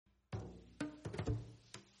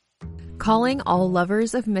Calling all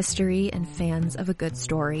lovers of mystery and fans of a good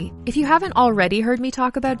story. If you haven't already heard me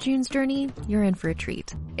talk about June's Journey, you're in for a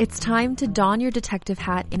treat. It's time to don your detective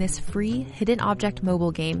hat in this free hidden object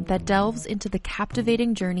mobile game that delves into the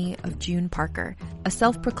captivating journey of June Parker, a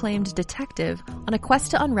self-proclaimed detective on a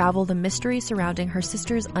quest to unravel the mystery surrounding her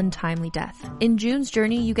sister's untimely death. In June's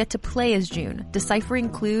Journey, you get to play as June, deciphering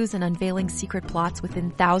clues and unveiling secret plots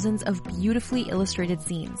within thousands of beautifully illustrated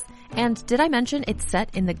scenes. And did I mention it's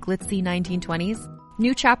set in the glitzy 1920s?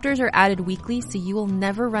 New chapters are added weekly, so you will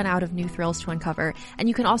never run out of new thrills to uncover, and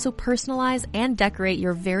you can also personalize and decorate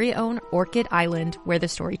your very own Orchid Island where the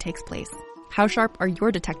story takes place. How sharp are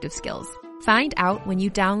your detective skills? Find out when you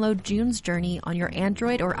download June's Journey on your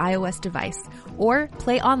Android or iOS device, or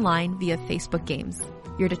play online via Facebook Games.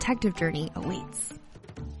 Your detective journey awaits.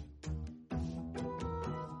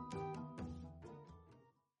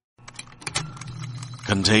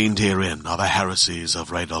 Contained herein are the heresies of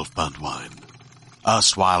Radolf Burntwine,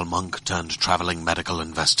 erstwhile monk turned traveling medical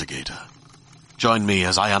investigator. Join me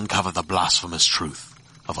as I uncover the blasphemous truth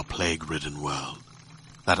of a plague-ridden world,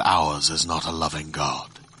 that ours is not a loving God,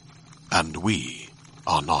 and we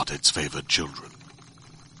are not its favored children.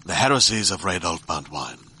 The heresies of Radolf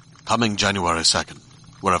Burntwine, coming January 2nd,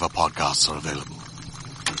 wherever podcasts are available.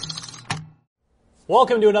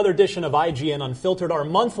 Welcome to another edition of IGN Unfiltered, our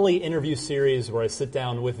monthly interview series where I sit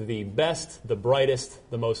down with the best, the brightest,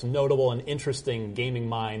 the most notable and interesting gaming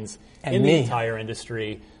minds in the entire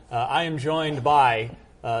industry. I am joined by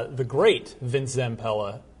the great Vince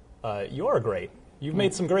Zampella. You're great. You've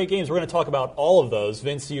made some great games. We're going to talk about all of those.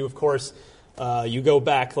 Vince, you, of course, you go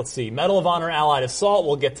back, let's see, Medal of Honor Allied Assault.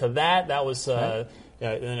 We'll get to that. That was, and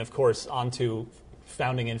then, of course, on to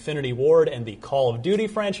founding Infinity Ward and the Call of Duty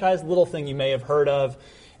franchise, little thing you may have heard of,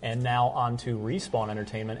 and now on to Respawn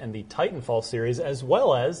Entertainment and the Titanfall series, as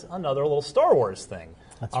well as another little Star Wars thing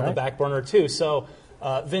on the back burner, too. So,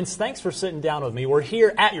 Vince, thanks for sitting down with me. We're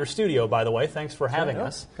here at your studio, by the way. Thanks for having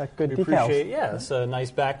us. Got good we details. Appreciate it. Yeah, it's a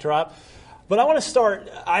nice backdrop. But I want to start,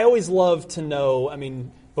 I always love to know, I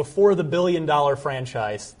mean, before the billion-dollar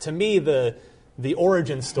franchise, to me, the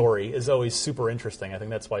origin story is always super interesting. I think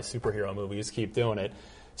that's why superhero movies keep doing it.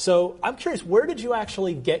 So I'm curious, where did you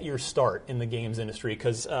actually get your start in the games industry?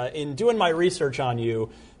 Because in doing my research on you,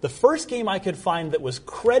 the first game I could find that was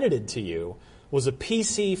credited to you was a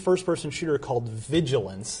PC first-person shooter called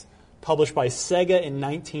Vigilance, published by Sega in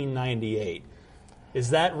 1998.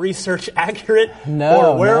 Is that research accurate?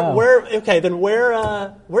 No. Okay, then where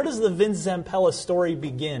does the Vince Zampella story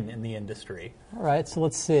begin in the industry? All right, so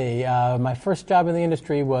let's see. My first job in the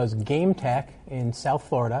industry was GameTek in South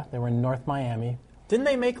Florida. They were in North Miami. Didn't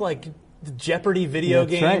they make like the Jeopardy video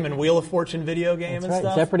game and Wheel of Fortune video game and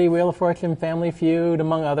stuff? Jeopardy, Wheel of Fortune, Family Feud,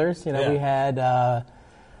 among others. You know, we had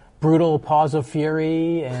Brutal Paws of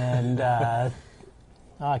Fury and.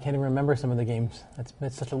 I can't even remember some of the games.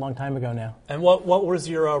 It's such a long time ago now. And what was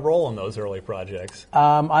your role in those early projects?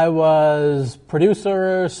 I was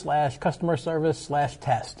producer / customer service /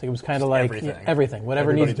 test. It was kind of like everything.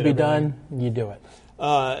 Whatever needs to be done, you do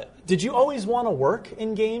it. Did you always want to work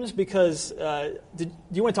in games? Because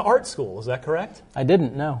you went to art school, is that correct? I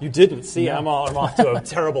didn't, no. You didn't? See, no. I'm off to a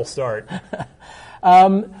terrible start.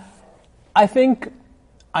 I think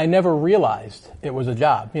I never realized it was a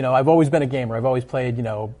job. You know, I've always been a gamer. I've always played,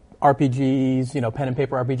 RPGs, pen and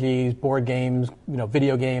paper RPGs, board games,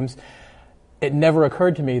 video games. It never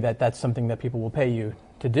occurred to me that that's something that people will pay you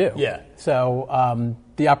to do. Yeah. So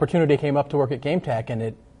the opportunity came up to work at GameTek,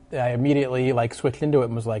 and I immediately switched into it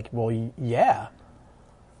and was like, well, yeah.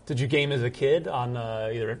 Did you game as a kid on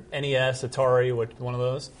either NES, Atari, one of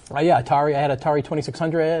those? Yeah, Atari. I had Atari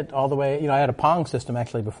 2600 all the way. I had a Pong system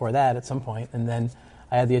actually before that at some point, and then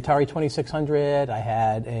I had the Atari 2600. I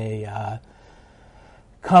had a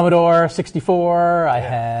Commodore 64. I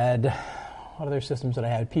had, what other systems did I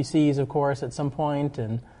have? PCs, of course, at some point.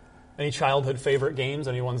 And any childhood favorite games?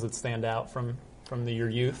 Any ones that stand out from your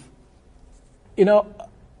youth?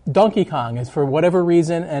 Donkey Kong is, for whatever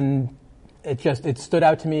reason, and it stood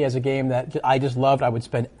out to me as a game that I just loved. I would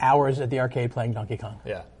spend hours at the arcade playing Donkey Kong.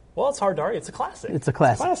 Yeah. Well, it's hard to argue. It's a classic. It's a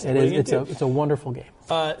classic. It is. It's a wonderful game.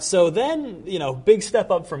 So then, big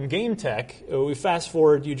step up from GameTek. We fast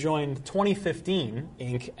forward. You joined 2015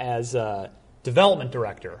 Inc. as development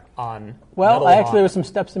director on. Well, there was some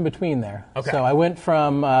steps in between there. Okay. So I went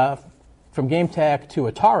from GameTek to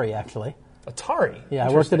Atari, actually. Atari. Yeah,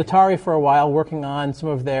 I worked at Atari for a while, working on some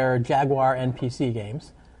of their Jaguar NPC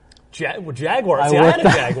games. Jaguar. See, I had a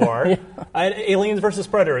Jaguar. Yeah. I had Aliens vs.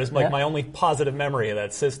 Predator is my only positive memory of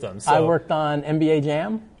that system. So. I worked on NBA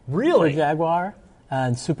Jam. Really? For Jaguar.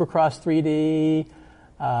 And Supercross 3D.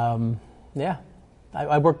 Yeah.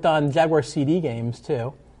 I worked on Jaguar CD games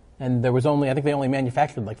too, and there was I think they only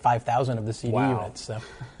manufactured like 5,000 of the CD units. So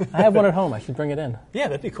I have one at home. I should bring it in. Yeah,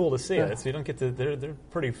 that'd be cool to see it. So you don't get to. They're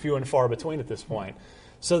pretty few and far between at this point.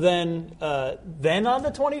 So then on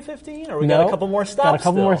the 2015, or we got a couple more stops? Got a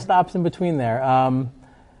couple more stops in between there.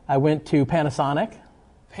 I went to Panasonic.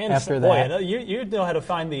 After that, boy, you know how to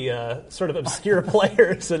find the sort of obscure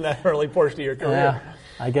players in that early portion of your career. Yeah,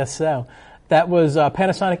 I guess so. That was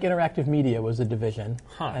Panasonic Interactive Media was the division,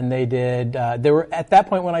 and they did. They were at that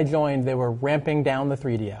point when I joined. They were ramping down the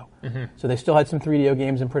 3DO, so they still had some 3DO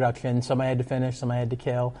games in production. Some I had to finish, some I had to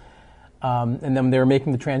kill, and then they were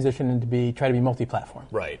making the transition try to be multi-platform.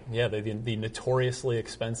 Right. Yeah, the notoriously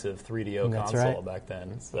expensive 3DO console back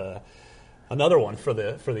then. It's, another one for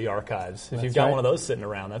the archives. If you've got one of those sitting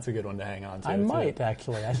around, that's a good one to hang on to. I might,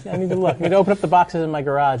 actually. I need to look. I need to open up the boxes in my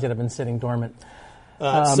garage that have been sitting dormant. Then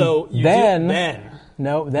I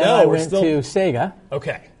went to Sega.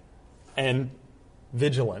 Okay. And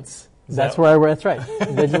Vigilance. That's right.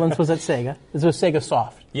 Vigilance was at Sega. This was Sega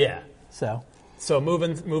Soft. Yeah. So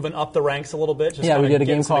moving up the ranks a little bit, just we did a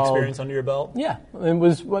game some called experience under your belt. Yeah, it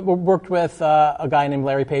was worked with a guy named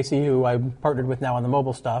Larry Pacey, who I partnered with now on the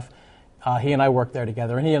mobile stuff. He and I worked there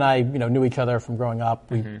together, and he and I, knew each other from growing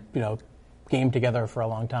up. We, gamed together for a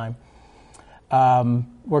long time.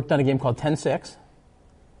 Worked on a game called 10-6,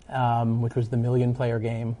 which was the million-player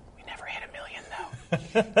game. We never hit a million,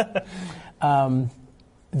 though.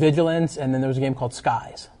 Vigilance, and then there was a game called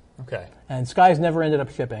Skies. Okay. And Skies never ended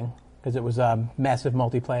up shipping because it was a massive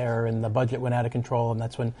multiplayer, and the budget went out of control, and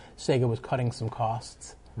that's when Sega was cutting some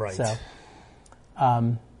costs. Right. So,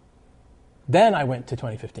 then I went to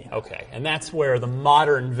 2015. Okay, and that's where the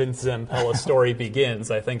modern Vince Zampella story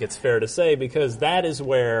begins, I think it's fair to say, because that is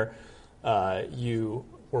where you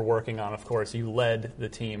were working on, of course, you led the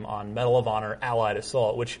team on Medal of Honor Allied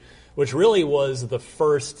Assault, which really was the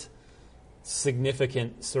first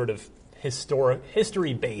significant sort of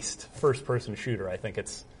history-based first-person shooter, I think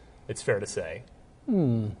it's fair to say.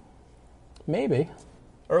 Maybe.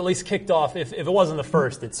 Or at least kicked off, if it wasn't the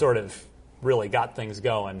first, it sort of really got things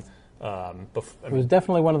going. It was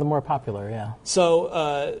definitely one of the more popular, yeah.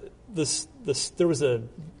 So there was a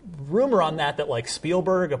rumor on that like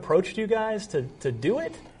Spielberg approached you guys to do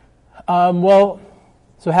it? So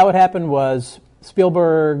how it happened was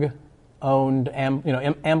Spielberg owned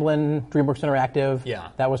Amblin, DreamWorks Interactive. Yeah.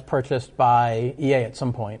 That was purchased by EA at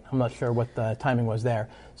some point. I'm not sure what the timing was there.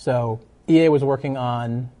 So EA was working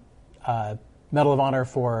on Medal of Honor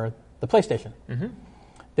for the PlayStation. Mm-hmm.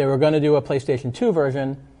 They were going to do a PlayStation 2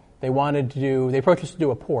 version. They approached us to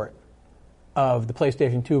do a port of the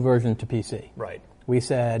PlayStation 2 version to PC. Right. We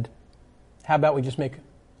said, how about we just make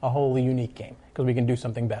a wholly unique game, because we can do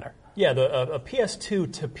something better. Yeah, a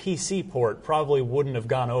PS2 to PC port probably wouldn't have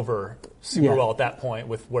gone over super well at that point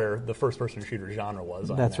with where the first-person shooter genre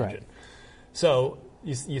was, I That's imagine. Right. So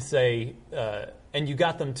you say, and you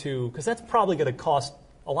got them to, because that's probably going to cost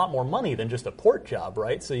a lot more money than just a port job,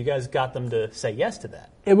 right? So you guys got them to say yes to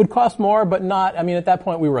that. It would cost more, but not, at that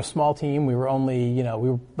point we were a small team. We were only,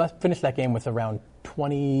 we finished that game with around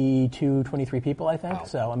 22, 23 people, I think. Wow.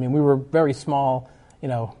 So, we were a very small,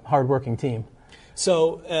 hard-working team.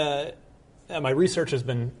 So, my research has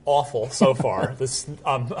been awful so far.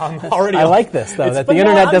 I'm already. I like this though. That the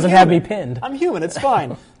internet doesn't have me pinned. I'm human. It's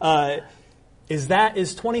fine. Is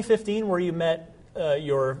 2015 where you met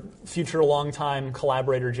your future longtime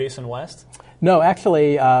collaborator Jason West? No,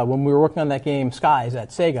 actually, when we were working on that game Skies at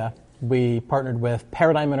Sega, we partnered with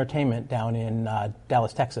Paradigm Entertainment down in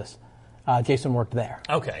Dallas, Texas. Jason worked there.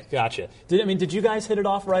 Okay, gotcha. Did you guys hit it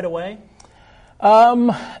off right away?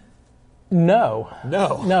 No.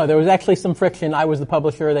 There was actually some friction. I was the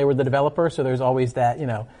publisher; they were the developer. So there's always that,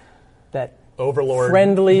 that overlord,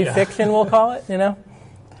 friendly fiction, we'll call it.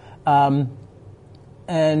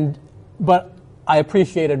 But I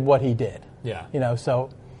appreciated what he did. Yeah. So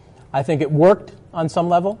I think it worked on some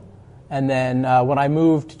level. And then when I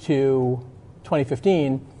moved to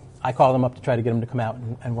 2015, I called him up to try to get him to come out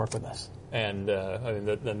and work with us. And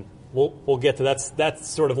then we'll get to that's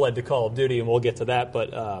sort of led to Call of Duty, and we'll get to that.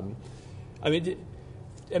 But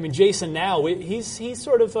Jason now he's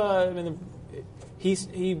sort of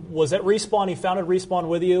he was at Respawn. He founded Respawn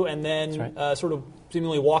with you, and then right. Sort of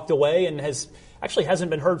seemingly walked away, and hasn't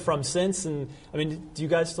been heard from since. And do you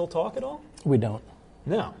guys still talk at all? We don't.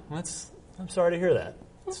 No, I'm sorry to hear that.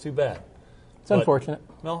 It's too bad. It's unfortunate.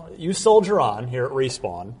 Well, you soldier on here at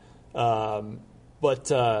Respawn,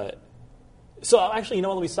 so actually,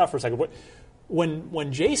 let me stop for a second.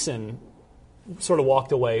 When Jason sort of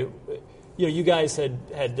walked away, you guys had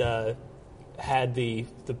had the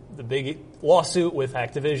big lawsuit with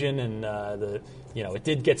Activision, and it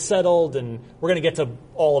did get settled, and we're going to get to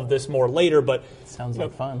all of this more later. But sounds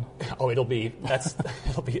like fun. Oh, it'll be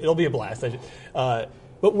a blast.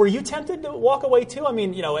 But were you tempted to walk away too? I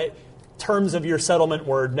mean, terms of your settlement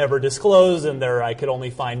were never disclosed, and I could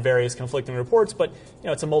only find various conflicting reports. But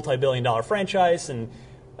it's a multi-billion-dollar franchise, and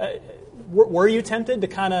were you tempted to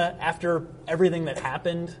kind of, after everything that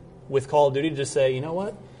happened with Call of Duty, to just say, you know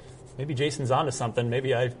what, maybe Jason's onto something.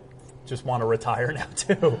 Maybe I just want to retire now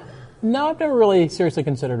too. No, I've never really seriously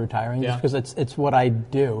considered retiring, just because it's what I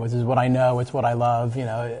do. This is what I know. It's what I love.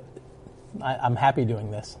 I'm happy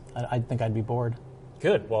doing this. I think I'd be bored.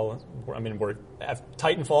 Good. Well, we're at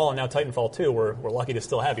Titanfall and now Titanfall 2. We're lucky to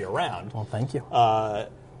still have you around. Well, thank you. But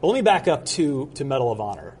let me back up to Medal of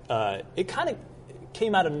Honor. It kind of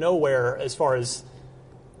came out of nowhere as far as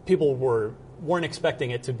people weren't expecting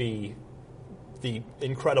it to be the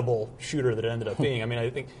incredible shooter that it ended up being. I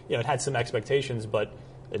think it had some expectations, but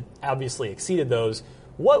it obviously exceeded those.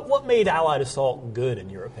 What made Allied Assault good, in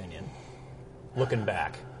your opinion, looking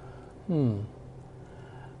back? For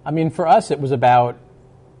us, it was about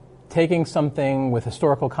taking something with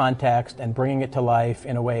historical context and bringing it to life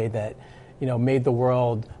in a way that, made the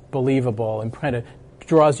world believable and kind of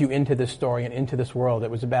draws you into this story and into this world. It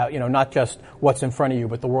was about, not just what's in front of you,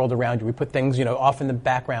 but the world around you. We put things, off in the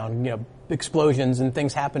background, explosions and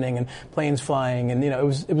things happening and planes flying, and it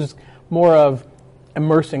was more of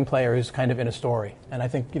immersing players kind of in a story. And I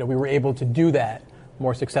think we were able to do that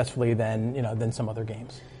more successfully than some other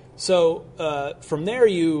games. So from there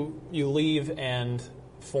you leave and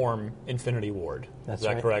form Infinity Ward. That's Is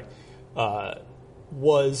that right. correct?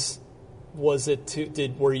 Was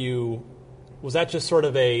that just sort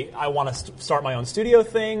of I want to start my own studio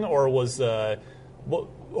thing, or was were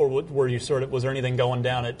you was there anything going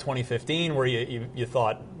down at 2015 where you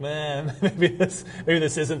thought, man, maybe this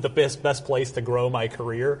isn't the best place to grow my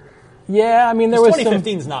career? Yeah, there was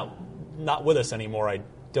 2015's not with us anymore. I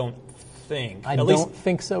don't think. I don't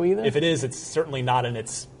think so either. If it is, it's certainly not in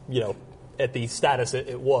its at the status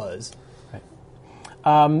it was. Right.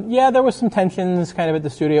 There was some tensions kind of at the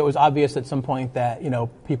studio. It was obvious at some point that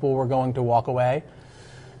people were going to walk away.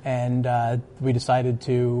 And we decided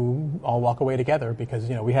to all walk away together because,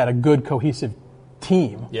 we had a good, cohesive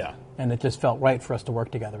team. Yeah. And it just felt right for us to work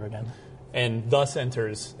together again. And thus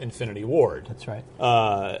enters Infinity Ward. That's right.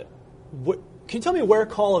 Can you tell me where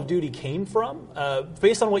Call of Duty came from?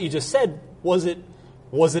 Based on what you just said, was it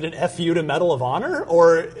an FU to Medal of Honor?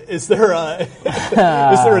 Or is there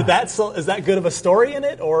is that good of a story in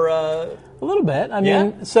it? Or a little bit.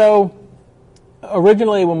 So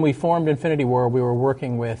originally, when we formed Infinity Ward, we were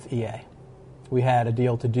working with EA. We had a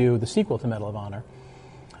deal to do the sequel to Medal of Honor.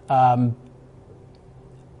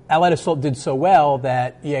 Allied Assault did so well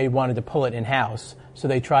that EA wanted to pull it in-house, so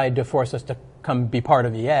they tried to force us to come be part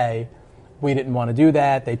of EA. We didn't want to do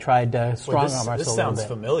that. They tried to strong-arm us a little bit. This sounds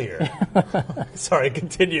familiar. Sorry,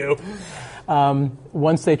 continue.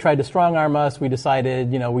 Once they tried to strong-arm us, we decided,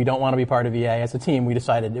 we don't want to be part of EA. As a team, we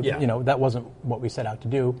decided, that wasn't what we set out to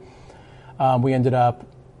do. We ended up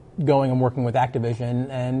going and working with Activision,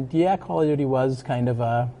 and Call of Duty was kind of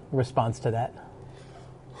a response to that.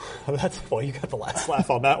 You got the last laugh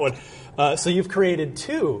on that one. So you've created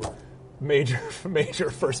two major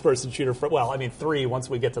first-person shooter. Three once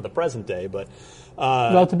we get to the present day. But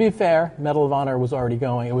well, to be fair, Medal of Honor was already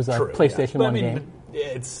going. It was a PlayStation 1 game.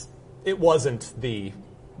 It wasn't the.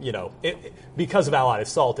 Because of Allied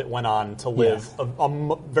Assault, it went on to live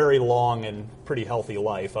a very long and pretty healthy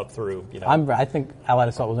life up through. I think Allied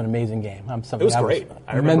Assault was an amazing game. It was great.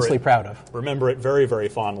 I was immensely proud of. Remember it very, very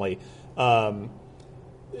fondly.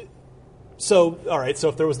 So, all right. So,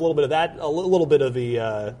 if there was a little bit of that, a little bit of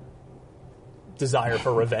the desire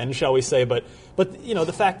for revenge, shall we say? But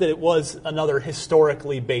the fact that it was another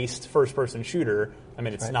historically based first-person shooter.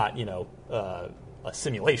 It's not a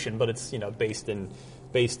simulation, but it's based in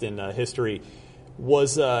history.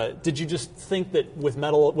 Did you just think that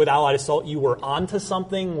with Allied Assault you were onto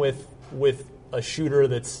something with a shooter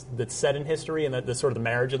that's set in history, and the sort of the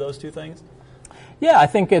marriage of those two things? Yeah, I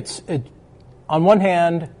think it's on one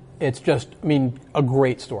hand it's just a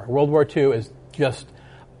great story. World War II is just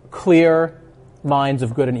clear lines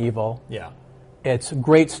of good and evil. Yeah, it's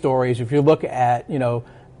great stories. If you look at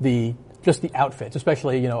the outfits,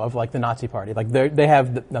 especially of like the Nazi Party, like they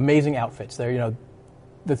have the amazing outfits.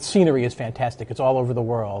 The scenery is fantastic. It's all over the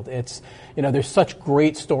world. It's there's such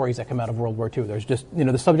great stories that come out of World War II. There's just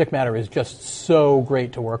the subject matter is just so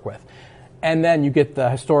great to work with, and then you get the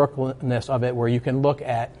historicalness of it, where you can look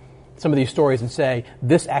at some of these stories and say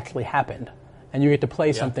this actually happened, and you get to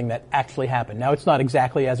play something that actually happened. Now, it's not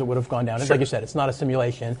exactly as it would have gone down. Sure. Like you said, it's not a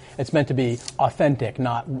simulation. It's meant to be authentic,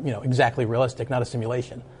 not exactly realistic, not a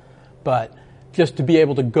simulation. But just to be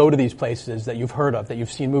able to go to these places that you've heard of, that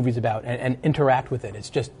you've seen movies about, and interact with it,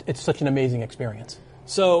 it's such an amazing experience.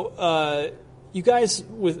 So you guys,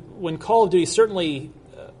 when Call of Duty, certainly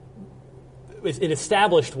it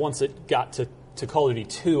established once it got to Call of Duty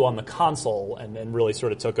 2 on the console and really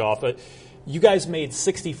sort of took off. But you guys made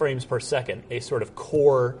 60 frames per second a sort of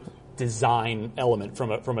core design element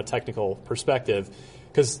from a technical perspective.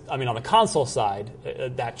 Because, I mean, on the console side,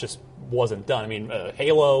 that just wasn't done. I mean,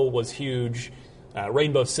 Halo was huge.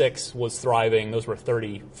 Rainbow Six was thriving. Those were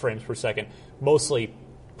 30 frames per second, mostly,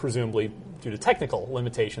 presumably, due to technical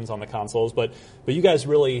limitations on the consoles. But you guys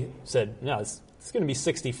really said, no, it's going to be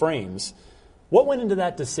 60 frames. What went into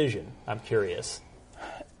that decision? I'm curious.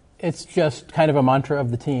 It's just kind of a mantra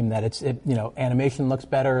of the team that animation looks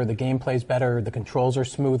better, the game plays better, the controls are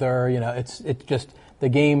smoother. It's just the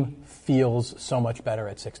game feels so much better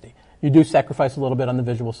at 60. You do sacrifice a little bit on the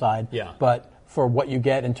visual side, but for what you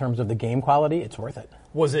get in terms of the game quality, it's worth it.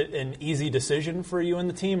 Was it an easy decision for you and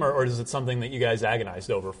the team, or is it something that you guys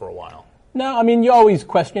agonized over for a while? No, I mean, you always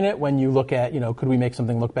question it when you look at, could we make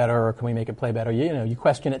something look better or can we make it play better? You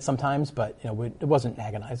question it sometimes, but, it wasn't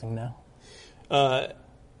agonizing, no.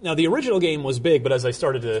 Now, the original game was big, but as I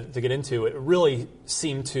started to get into it, it really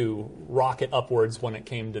seemed to rocket upwards when it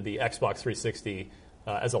came to the Xbox 360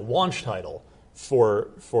 as a launch title for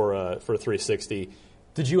 360.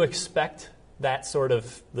 Did you expect that sort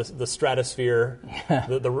of the stratosphere,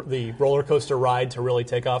 the roller coaster ride to really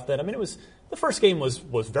take off then? I mean, the first game was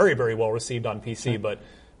very, very well received on PC, but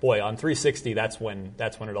boy, on 360, that's when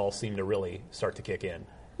it all seemed to really start to kick in.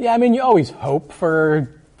 Yeah, I mean, you always hope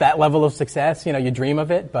for that level of success. You dream of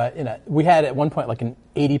it, but we had at one point like an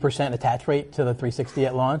 80% attach rate to the 360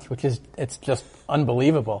 at launch, which it's just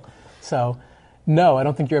unbelievable. So, no, I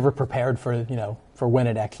don't think you're ever prepared for when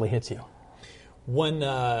it actually hits you. When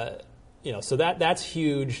so that's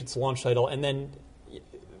huge. It's a launch title, and then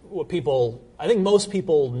I think most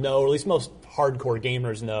people know, or at least most hardcore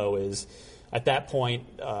gamers know, is at that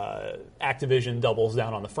point Activision doubles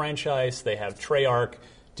down on the franchise. They have Treyarch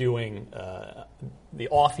doing the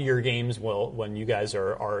off-year games when you guys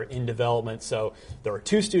are in development. So there are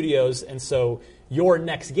two studios, and so your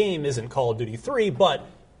next game isn't Call of Duty 3, but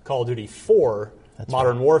Call of Duty 4,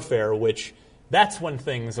 Modern Warfare, which that's when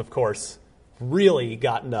things, of course, really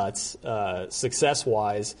got nuts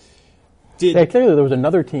success-wise. Clearly there was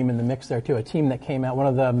another team in the mix there, too, a team that came out, one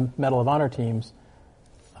of the Medal of Honor teams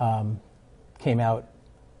came out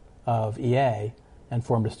of EA and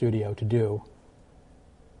formed a studio to do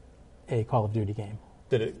a Call of Duty game.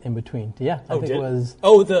 Did it? In between. Yeah, I think it was...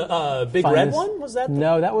 Oh, the Big Red one? Was that?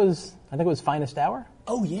 No, I think it was Finest Hour.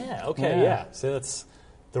 Oh, yeah. Okay, yeah. So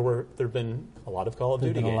there've been a lot of Call of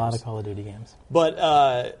Duty games. There's been a lot of Call of Duty games.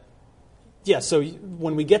 But, so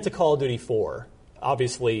when we get to Call of Duty 4,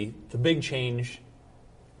 obviously the big change,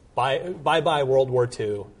 bye-bye World War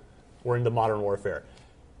II, we're into Modern Warfare.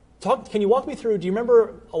 Can you walk me through, do you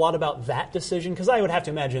remember a lot about that decision? Because I would have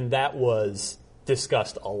to imagine that was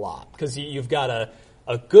discussed a lot. Because you've got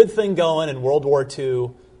a good thing going in World War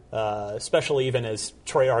II, especially even as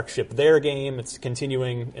Treyarch shipped their game. It's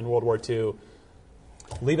continuing in World War II.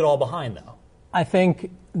 Leave it all behind, though. I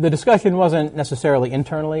think the discussion wasn't necessarily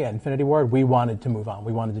internally at Infinity Ward. We wanted to move on.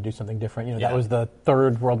 We wanted to do something different. That was the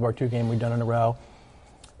third World War II game we'd done in a row.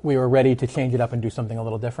 We were ready to change it up and do something a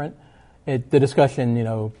little different. The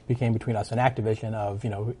discussion, became between us and Activision of,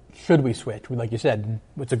 should we switch? Like you said,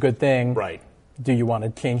 it's a good thing. Right. Do you want to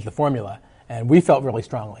change the formula? And we felt really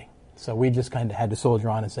strongly. So we just kind of had to soldier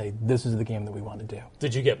on and say, this is the game that we want to do.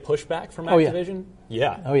 Did you get pushback from Activision?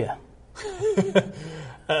 Yeah. Oh, yeah.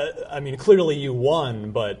 I mean, clearly you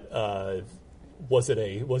won, but was it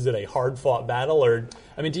a hard-fought battle? Or,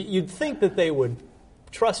 I mean, you'd think that they would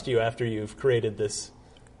trust you after you've created this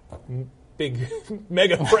big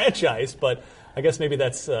mega franchise, but I guess maybe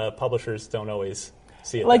that's publishers don't always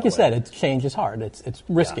see it like that you way. said, change is hard. It's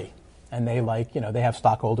risky. Yeah. And they they have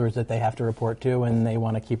stockholders that they have to report to, and they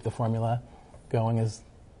want to keep the formula going as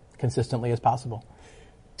consistently as possible.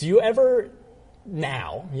 Do you ever,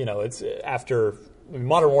 now, it's after,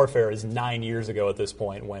 Modern Warfare is 9 years ago at this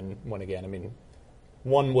point when again,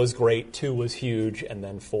 1 was great, 2 was huge, and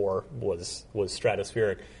then 4 was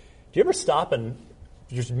stratospheric. Do you ever stop and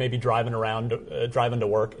just maybe driving to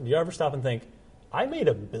work, do you ever stop and think, I made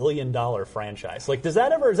 $1 billion franchise? Like, is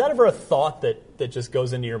that ever a thought that just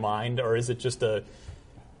goes into your mind, or is it just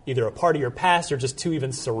either a part of your past or just too even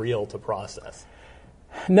surreal to process?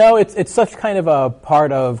 No, it's such kind of a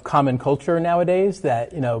part of common culture nowadays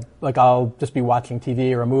that, like I'll just be watching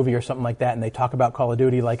TV or a movie or something like that and they talk about Call of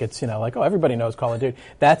Duty like it's, like, oh, everybody knows Call of Duty.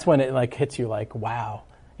 That's when it like hits you like, wow,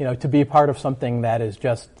 to be part of something that is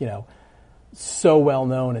just, so well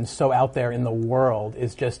known and so out there in the world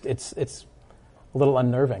is just, it's a little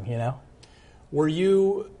unnerving, Were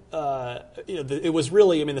you, it was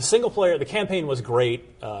really, the single player, the campaign was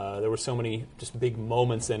great. There were so many just big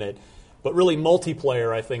moments in it. But really,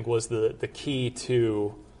 multiplayer, I think, was the key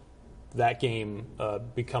to that game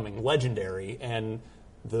becoming legendary. And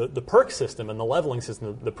the perk system and the leveling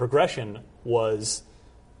system, the progression was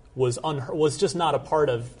just not a part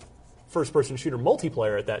of first-person shooter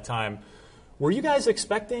multiplayer at that time. Were you guys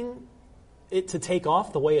expecting it to take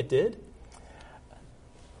off the way it did?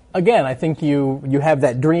 Again, I think you have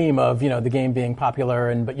that dream of the game being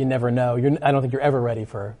popular, but you never know. I don't think you're ever ready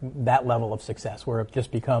for that level of success where it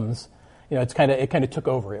just becomes. It kind of took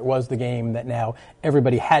over. It was the game that now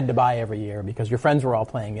everybody had to buy every year because your friends were all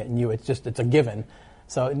playing it, and it's a given.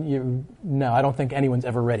 So I don't think anyone's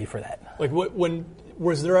ever ready for that. Like,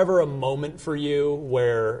 was there ever a moment for you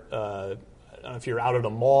where I don't know if you're out at a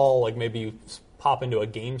mall, like maybe you pop into a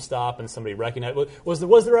GameStop and somebody recognized? Was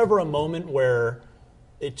there ever a moment where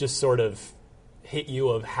it just sort of hit you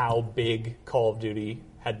of how big Call of Duty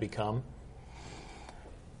had become?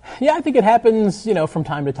 Yeah, I think it happens, from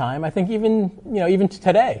time to time. I think even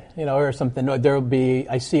today, or something, there'll be,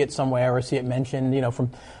 I see it somewhere or see it mentioned, from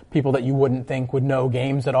people that you wouldn't think would know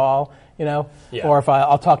games at all, Yeah. Or if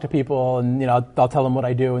I'll talk to people and, I'll tell them what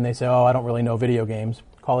I do and they say, oh, I don't really know video games.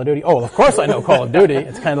 Call of Duty? Oh, of course I know Call of Duty.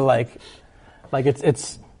 It's kind of like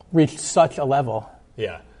it's reached such a level.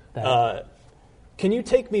 Yeah. Can you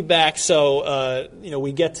take me back? So,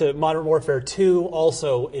 we get to Modern Warfare 2,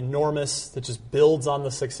 also enormous, that just builds on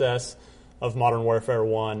the success of Modern Warfare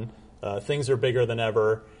 1. Things are bigger than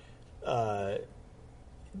ever.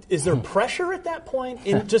 Is there pressure at that point?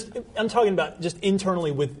 I'm talking about just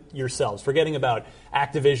internally with yourselves, forgetting about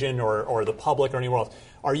Activision or the public or anywhere else.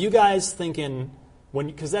 Are you guys thinking,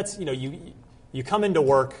 because that's, you come into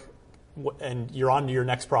work and you're on to your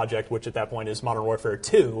next project, which at that point is Modern Warfare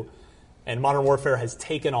 2, and Modern Warfare has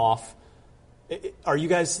taken off. Are you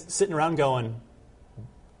guys sitting around going,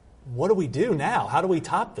 what do we do now? How do we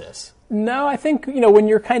top this? No, I think, when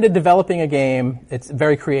you're kind of developing a game, it's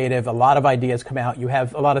very creative. A lot of ideas come out. You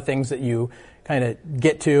have a lot of things that you kind of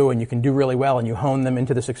get to and you can do really well and you hone them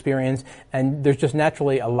into this experience. And there's just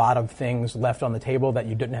naturally a lot of things left on the table that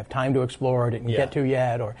you didn't have time to explore or didn't get to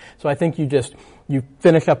yet. So I think you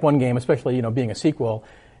finish up one game, especially, being a sequel,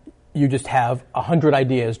 you just have 100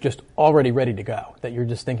 ideas just already ready to go that you're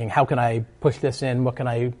just thinking, how can I push this in? What can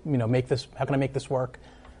I, make this, how can I make this work?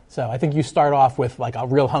 So I think you start off with like a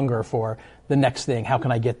real hunger for the next thing. How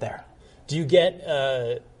can I get there? Do you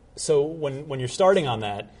get, so when you're starting on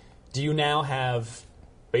that, do you now have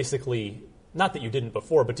basically, not that you didn't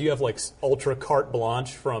before, but do you have like ultra carte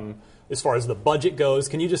blanche from as far as the budget goes?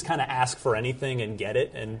 Can you just kind of ask for anything and get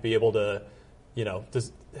it and be able to,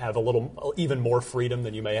 just have a little, even more freedom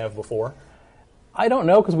than you may have before? I don't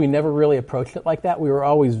know, because we never really approached it like that. We were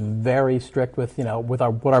always very strict with, with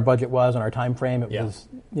what our budget was and our time frame. It was,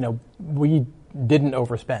 we didn't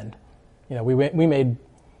overspend. We made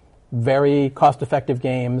very cost-effective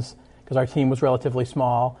games because our team was relatively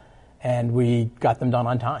small, and we got them done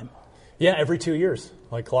on time. Yeah, every 2 years,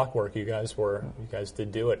 like clockwork, you guys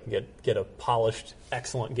did do it and get a polished,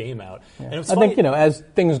 excellent game out. Yeah. And I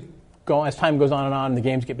think, as time goes on and the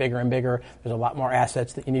games get bigger and bigger, there's a lot more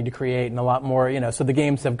assets that you need to create and a lot more, so the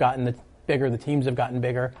games have gotten bigger, the teams have gotten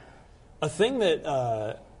bigger. A thing that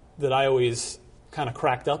I always kind of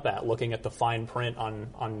cracked up at looking at the fine print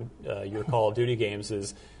on your Call of Duty games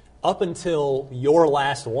is up until your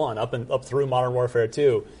last one, up through Modern Warfare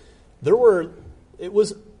 2, it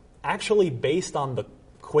was actually based on the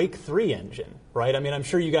Quake 3 engine, right? I mean, I'm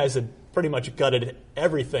sure you guys had pretty much gutted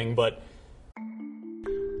everything, but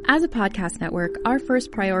as a podcast network, our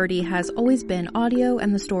first priority has always been audio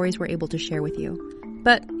and the stories we're able to share with you.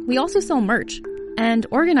 But we also sell merch, and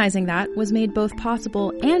organizing that was made both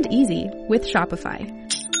possible and easy with Shopify.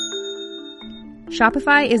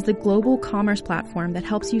 Shopify is the global commerce platform that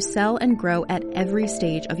helps you sell and grow at every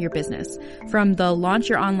stage of your business. From the launch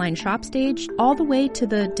your online shop stage, all the way to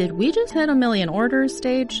the did we just hit 1 million orders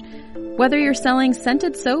stage? Whether you're selling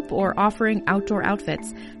scented soap or offering outdoor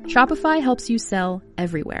outfits, Shopify helps you sell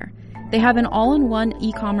everywhere. They have an all-in-one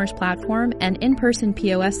e-commerce platform and in-person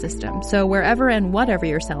POS system, so wherever and whatever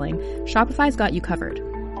you're selling, Shopify's got you covered.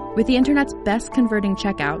 With the internet's best converting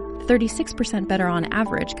checkout, 36% better on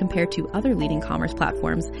average compared to other leading commerce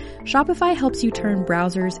platforms, Shopify helps you turn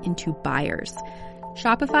browsers into buyers.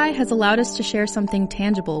 Shopify has allowed us to share something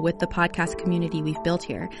tangible with the podcast community we've built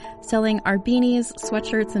here, selling our beanies,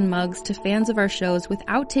 sweatshirts, and mugs to fans of our shows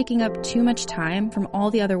without taking up too much time from all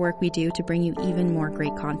the other work we do to bring you even more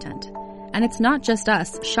great content. And it's not just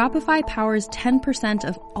us. Shopify powers 10%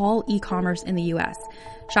 of all e-commerce in the U.S.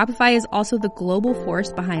 Shopify is also the global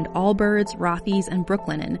force behind Allbirds, Rothy's, and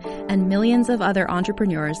Brooklinen, and millions of other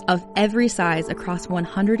entrepreneurs of every size across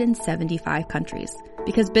 175 countries.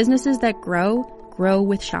 Because businesses that grow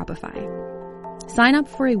with Shopify. Sign up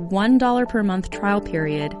for a $1 per month trial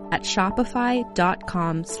period at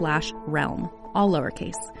shopify.com/realm, all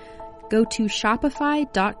lowercase. Go to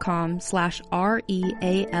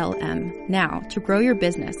shopify.com/REALM now to grow your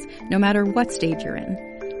business, no matter what stage you're in.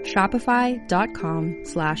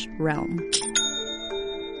 Shopify.com/realm.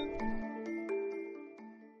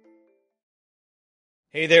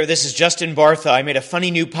 Hey there, this is Justin Bartha. I made a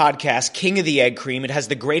funny new podcast, King of the Egg Cream. It has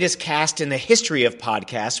the greatest cast in the history of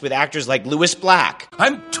podcasts with actors like Louis Black.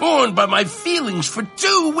 I'm torn by my feelings for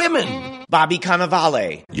two women. Bobby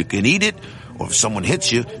Cannavale. You can eat it, or if someone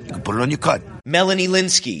hits you, you can put it on your cut. Melanie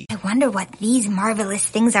Linsky. I wonder what these marvelous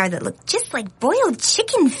things are that look just like boiled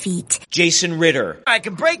chicken feet. Jason Ritter. I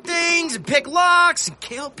can break things and pick locks and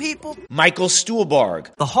kill people. Michael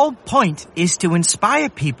Stuhlbarg. The whole point is to inspire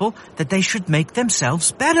people that they should make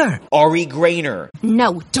themselves better. Ari Grainer.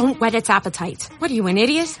 No, don't whet its appetite. What are you, an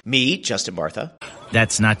idiot? Me, Justin Bartha.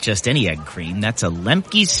 That's not just any egg cream, that's a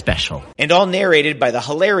Lemke's special. And all narrated by the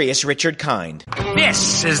hilarious Richard Kind.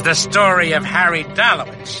 This is the story of Harry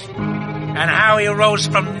Dalowitz and how he rose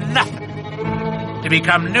from nothing to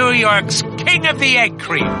become New York's King of the Egg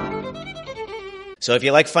Cream. So if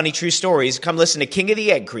you like funny true stories, come listen to King of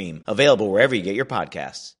the Egg Cream, available wherever you get your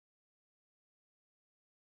podcasts.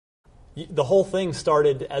 The whole thing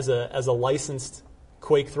started as a licensed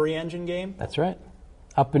Quake 3 engine game? That's right.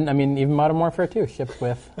 Even Modern Warfare 2 shipped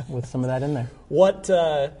with some of that in there. What,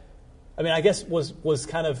 I guess was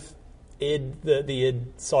kind of the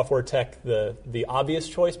id Software Tech the obvious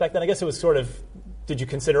choice back then? I guess it was sort of, did you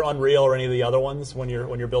consider Unreal or any of the other ones when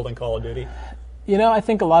you're building Call of Duty? I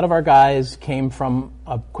think a lot of our guys came from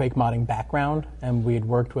a Quake modding background, and we had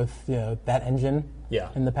worked with that engine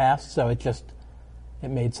in the past, so it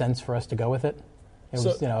made sense for us to go with it. It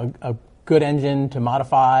was a good engine to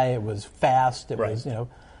modify. It was fast. It was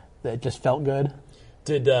it just felt good.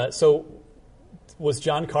 Was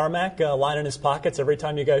John Carmack lining his pockets every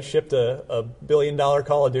time you guys shipped a $1 billion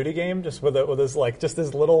Call of Duty game, just with his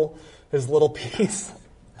little piece?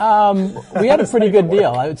 We had a pretty good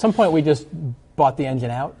deal. At some point, we just bought the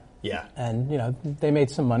engine out. Yeah, and they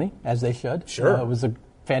made some money, as they should. Sure, it was a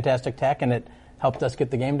fantastic tech, and it helped us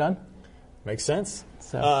get the game done. Makes sense.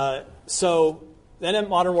 So then at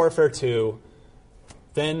Modern Warfare 2,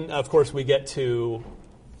 then of course we get to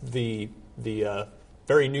the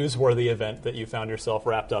very newsworthy event that you found yourself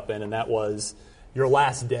wrapped up in, and that was your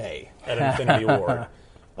last day at Infinity Ward.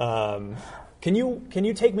 Can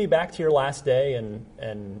you take me back to your last day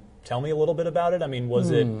and tell me a little bit about it? I mean,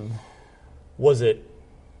 was it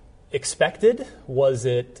expected? Was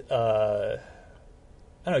it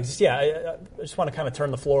I don't know. I just want to kind of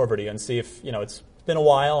turn the floor over to you and see if it's been a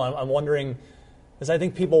while. I'm wondering, because I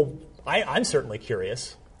think I'm certainly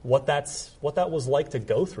curious what that was like to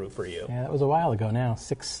go through for you. Yeah, that was a while ago now,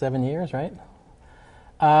 6-7 years, right?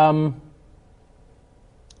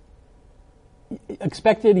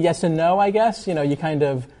 Expected, yes and no, I guess. You kind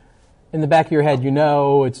of, in the back of your head,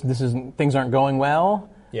 things aren't going well.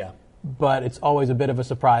 Yeah. But it's always a bit of a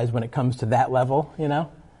surprise when it comes to that level,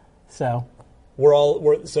 So.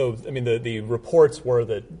 The reports were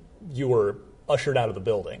that you were ushered out of the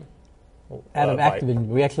building. Out of Activision.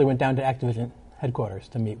 We actually went down to Activision headquarters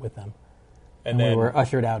to meet with them. And then we were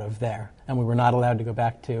ushered out of there. And we were not allowed to go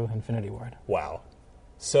back to Infinity Ward. Wow.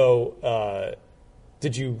 So,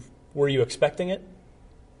 were you expecting it?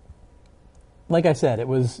 Like I said, it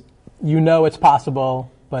was, it's possible,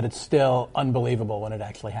 but it's still unbelievable when it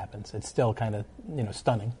actually happens. It's still kind of,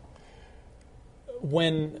 stunning.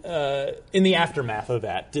 When in the aftermath of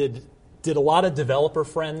that, did a lot of developer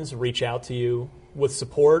friends reach out to you with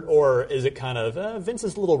support, or is it kind of Vince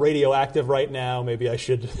is a little radioactive right now? Maybe I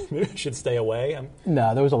should stay away.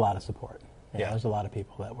 No, there was a lot of support. Yeah, there was a lot of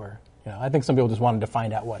people that were. I think some people just wanted to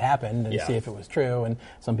find out what happened and see if it was true, and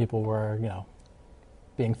some people were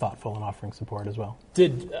being thoughtful and offering support as well.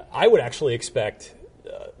 I would actually expect?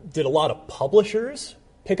 Did a lot of publishers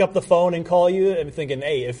pick up the phone and call you and thinking,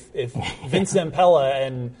 hey, if Vince Zampella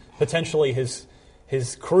and potentially his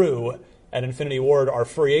crew at Infinity Ward are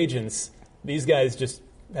free agents, these guys just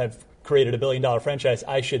have created $1 billion franchise.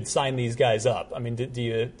 I should sign these guys up. I mean,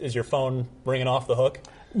 is your phone ringing off the hook?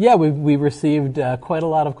 Yeah, we received quite a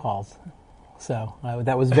lot of calls. So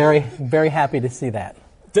that was very, very happy to see that.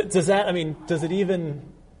 Does it even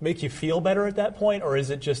make you feel better at that point, or is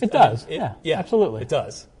it just... It does, yeah, absolutely. It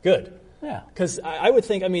does. Good. Yeah. Because I would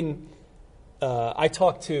think, I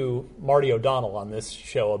talked to Marty O'Donnell on this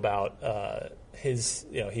show about his,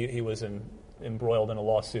 he was embroiled in a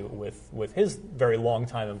lawsuit with his very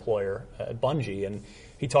long-time employer at Bungie, and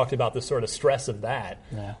he talked about the sort of stress of that.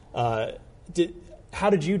 Yeah. How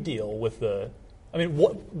did you deal with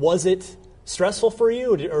was it stressful for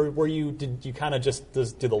you, or did you kind of just,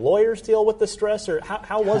 do the lawyers deal with the stress, or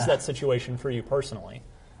how was that situation for you personally?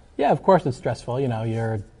 Yeah, of course it's stressful.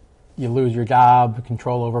 You lose your job,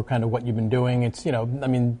 control over kind of what you've been doing. It's,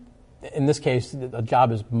 in this case, a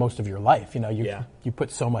job is most of your life. You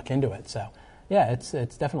put so much into it. So, yeah, it's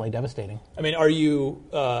definitely devastating. Are you?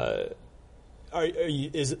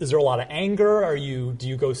 Is there a lot of anger? Do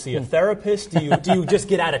you go see a therapist? Do you just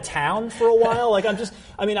get out of town for a while? Like, I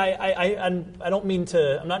don't mean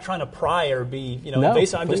to. I'm not trying to pry or be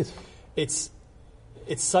invasive. I'm please. It's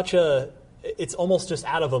such a. It's almost just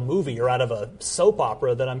out of a movie or out of a soap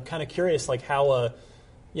opera that I'm kind of curious, like how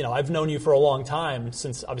I've known you for a long time,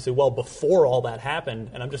 since obviously well before all that happened,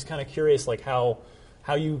 and I'm just kind of curious, like how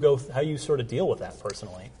you sort of deal with that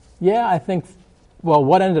personally. Yeah, I think. Well,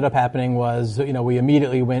 what ended up happening was, we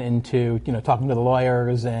immediately went into, talking to the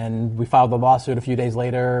lawyers, and we filed the lawsuit a few days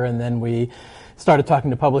later, and then we started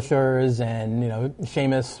talking to publishers, and,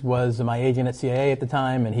 Seamus was my agent at CAA at the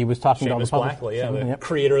time, and he was talking to all the publishers. Seamus Blackley, the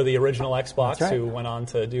creator of the original Xbox, right. Who went on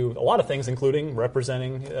to do a lot of things, including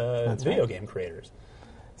representing video game creators.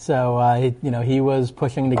 So, he was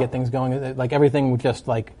pushing to get things going. Like, everything just,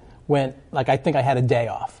 went, I think I had a day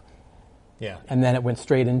off. Yeah. And then it went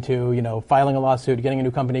straight into, filing a lawsuit, getting a new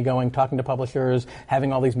company going, talking to publishers,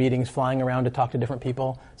 having all these meetings, flying around to talk to different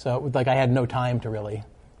people. So I had no time to really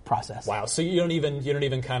process. Wow. So you don't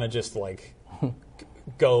even kind of just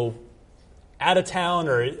go out of town,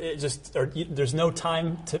 or there's no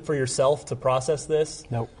time for yourself to process this?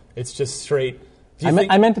 Nope. It's just straight.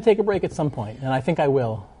 I meant to take a break at some point, and I think I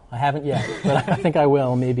will. I haven't yet, but I think I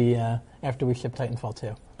will maybe after we ship Titanfall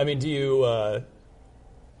 2. Do you...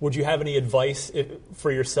 Would you have any advice for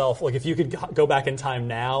yourself? Like, if you could go back in time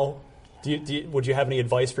now, would you have any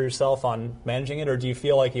advice for yourself on managing it, or do you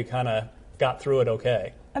feel like you kind of got through it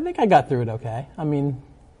okay? I think I got through it okay.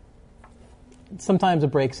 Sometimes a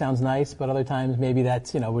break sounds nice, but other times maybe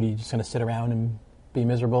that's, what are you just going to sit around and be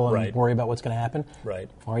miserable and right. worry about what's going to happen? Right.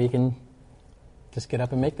 Or you can just get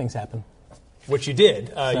up and make things happen. Which you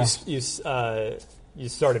did. You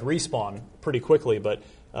started Respawn pretty quickly, but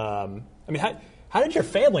how did your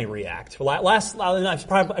family react?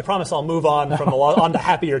 I promise I'll move on from on to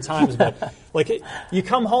happier times. But you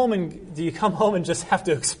come home, and do you come home and just have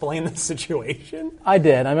to explain the situation? I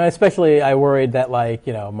did. Especially I worried that my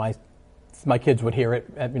kids would hear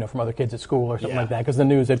it, from other kids at school or something like that, because the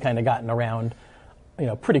news had kind of gotten around,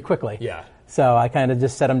 pretty quickly. Yeah. So I kind of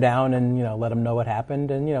just set them down and let them know what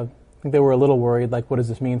happened, and I think they were a little worried, what does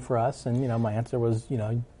this mean for us? And my answer was,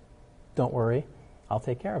 don't worry, I'll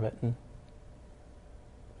take care of it. And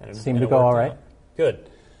it seemed to go all right. Good.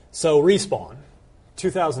 So Respawn,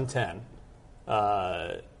 2010.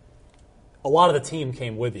 A lot of the team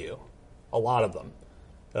came with you. A lot of them.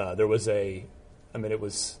 There was I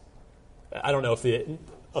don't know if the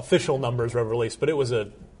official numbers were released, but it was a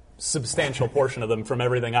substantial portion of them from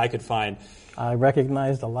everything I could find. I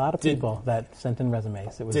recognized a lot of people that sent in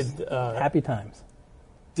resumes. It was happy times.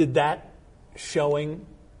 Did that showing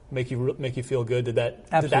make you feel good? Did that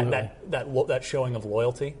Absolutely. that showing of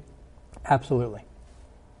loyalty? Absolutely.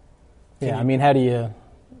 Yeah, how do you?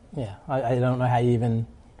 Yeah, I don't know how you even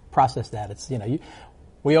process that. It's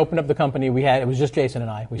we opened up the company. It was just Jason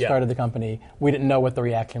and I. We started the company. We didn't know what the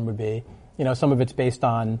reaction would be. Some of it's based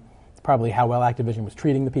on probably how well Activision was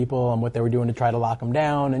treating the people and what they were doing to try to lock them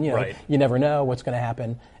down. And right. You never know what's going to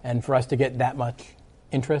happen. And for us to get that much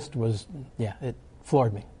interest was, it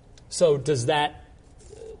floored me. So does that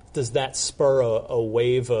spur a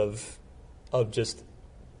wave of just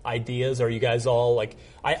ideas? Are you guys all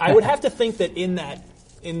I would have to think that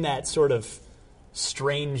in that sort of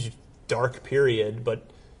strange dark period, but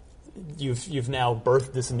you've now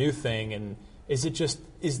birthed this new thing, and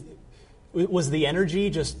was the energy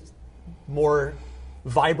just more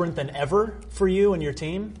vibrant than ever for you and your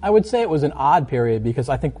team? I would say it was an odd period because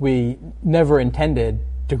I think we never intended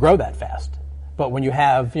to grow that fast. But when you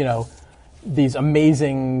have, these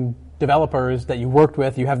amazing developers that you worked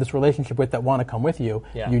with, you have this relationship with that want to come with you.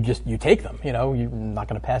 Yeah. You take them. You're not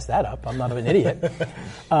going to pass that up. I'm not an idiot.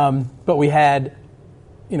 But we had,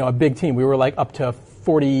 a big team. We were like up to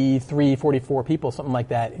 43, 44 people, something like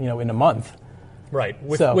that, in a month. Right,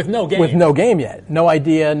 with no game. With no game yet. No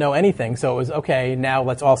idea, no anything. So it was, okay, now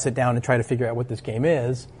let's all sit down and try to figure out what this game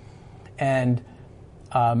is. And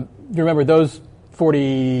you remember those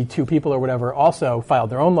 42 people or whatever also filed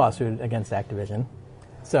their own lawsuit against Activision.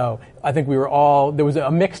 So I think there was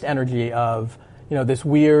a mixed energy of, this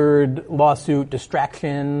weird lawsuit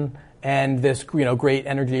distraction and this, great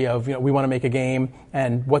energy of, we want to make a game,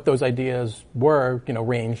 and what those ideas were,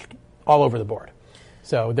 ranged all over the board.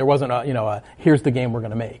 So there wasn't here's the game we're going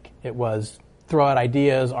to make. It was throw out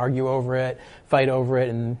ideas, argue over it, fight over it,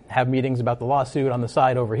 and have meetings about the lawsuit on the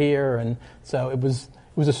side over here. And so it was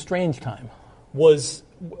a strange time. Was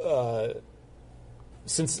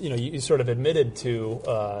since you sort of admitted to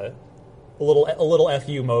a little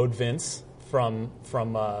FU mode, Vince, from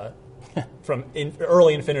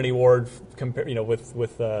early Infinity Ward,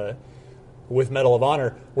 with Medal of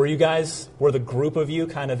Honor, were the group of you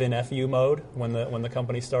kind of in FU mode when the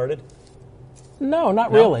company started? No,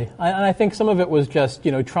 not really. And I think some of it was just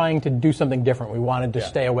trying to do something different. We wanted to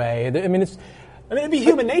stay away. It'd be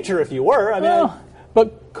human nature if you were.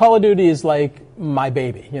 But Call of Duty is like my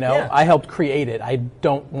baby. I helped create it. I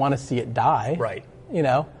don't want to see it die. Right.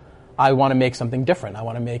 I want to make something different. I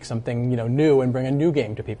want to make something new and bring a new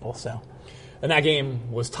game to people. So, and that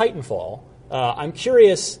game was Titanfall. I'm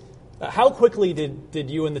curious. How quickly did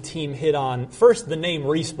you and the team hit on, first, the name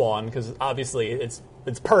Respawn, because obviously it's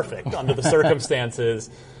perfect under the circumstances.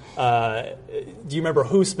 Do you remember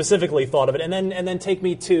who specifically thought of it? And then take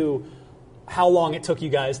me to how long it took you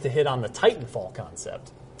guys to hit on the Titanfall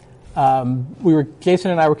concept.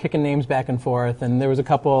 Jason and I were kicking names back and forth, and there was a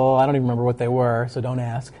couple, I don't even remember what they were, so don't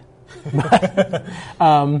ask.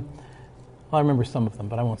 I remember some of them,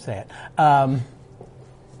 but I won't say it.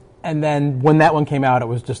 And then when that one came out, it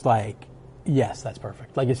was just like, yes, that's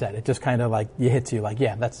perfect. Like you said, it just kind of like it hits you like,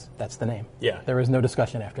 yeah, that's the name. Yeah. There was no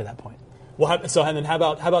discussion after that point. Well, and then how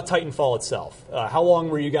about Titanfall itself? How long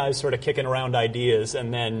were you guys sort of kicking around ideas,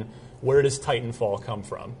 and then where does Titanfall come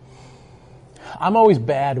from? I'm always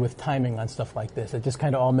bad with timing on stuff like this. It just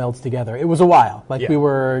kind of all melds together. It was a while. We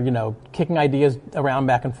were, kicking ideas around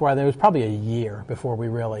back and forth. It was probably a year before we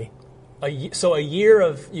really. So a year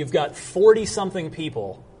of, you've got 40-something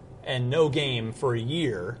people and no game for a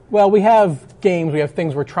year. Well, we have games, we have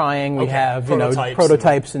things we're trying, we have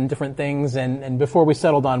prototypes and different things, and before we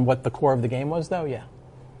settled on what the core of the game was, though, yeah.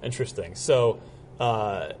 Interesting. So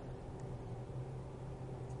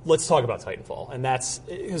let's talk about Titanfall, and that's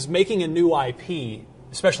because making a new IP,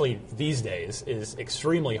 especially these days, is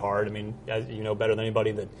extremely hard. I mean, as you know better than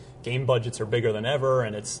anybody, that game budgets are bigger than ever,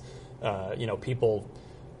 and it's people.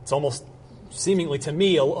 It's almost seemingly to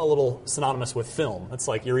me a little synonymous with film. It's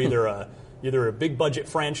like you're either a big budget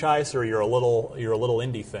franchise or you're a little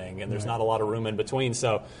indie thing, and there's not a lot of room in between.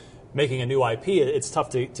 So making a new IP, it's tough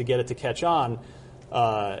to get it to catch on.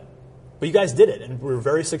 But you guys did it, and we were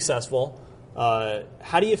very successful.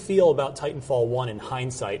 How do you feel about Titanfall 1 in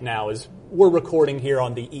hindsight now, as we're recording here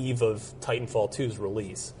on the eve of Titanfall 2's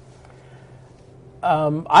release?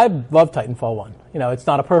 I love Titanfall 1. It's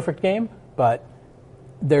not a perfect game, but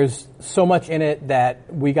there's so much in it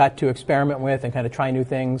that we got to experiment with and kind of try new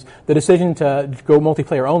things. The decision to go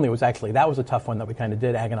multiplayer only was that was a tough one that we kind of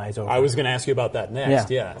did agonize over. I was going to ask you about that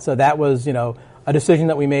next, yeah. So that was, a decision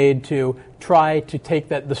that we made to try to take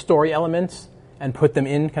the story elements and put them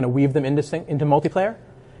in, kind of weave them into multiplayer,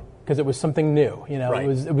 because it was something new. Right.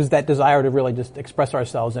 It was that desire to really just express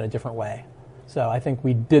ourselves in a different way. So I think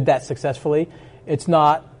we did that successfully. It's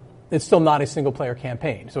still not a single-player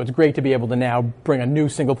campaign. So it's great to be able to now bring a new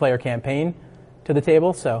single-player campaign to the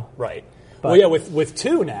table. So right. Well, yeah, with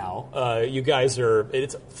 2 now, you guys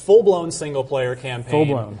it's a full-blown single-player campaign.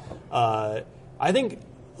 Full-blown. I think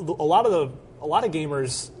a lot of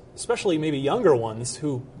gamers, especially maybe younger ones,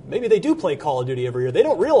 who maybe they do play Call of Duty every year, they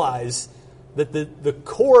don't realize that the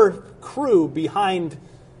core crew behind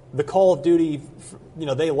the Call of Duty,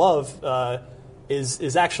 they love,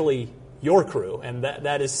 is actually your crew, and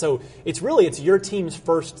that is so. It's your team's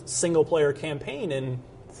first single player campaign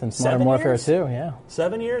since Modern Warfare 2, yeah,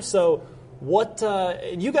 7 years. So what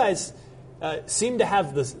you guys seem to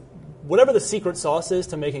have this, whatever the secret sauce is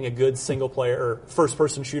to making a good single player or first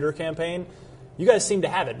person shooter campaign. You guys seem to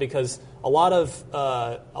have it, because a lot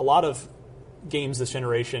of games this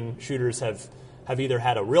generation, shooters have either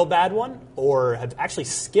had a real bad one or have actually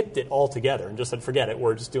skipped it altogether and just said, forget it,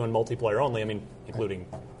 we're just doing multiplayer only. I mean, including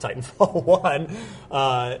Titanfall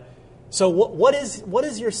 1. So what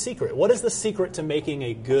is your secret? What is the secret to making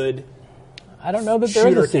a good I don't know that there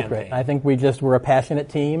is a secret. Campaign? I think we're a passionate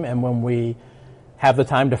team, and when we have the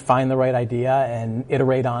time to find the right idea and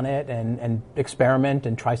iterate on it and experiment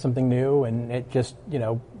and try something new, and it just,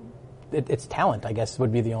 it's talent, I guess,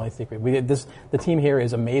 would be the only secret. The team here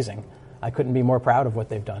is amazing. I couldn't be more proud of what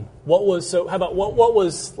they've done. Let's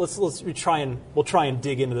try and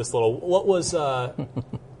dig into this a little.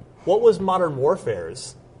 What was Modern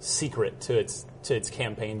Warfare's secret to its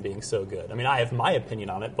campaign being so good? I mean, I have my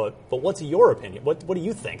opinion on it, but what's your opinion? What do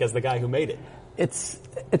you think as the guy who made it? It's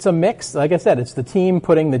a mix. Like I said, it's the team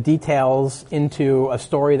putting the details into a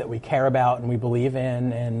story that we care about and we believe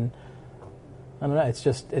in, and I don't know. It's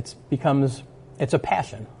a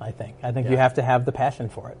passion. I think you have to have the passion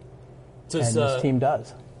for it. And this team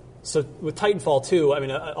does. So with Titanfall 2, I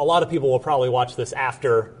mean, a lot of people will probably watch this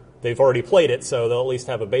after they've already played it, so they'll at least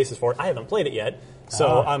have a basis for it. I haven't played it yet,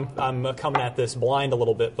 so I'm coming at this blind a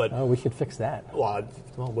little bit. But we should fix that. Well,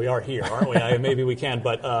 we are here, aren't we? Maybe we can.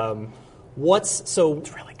 But it's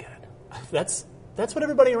really good. That's what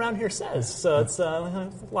everybody around here says. So it's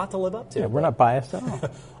a lot to live up to. Yeah, we're not biased at all.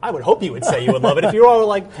 I would hope you would say you would love it. If you were all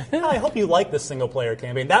like, I hope you like this single-player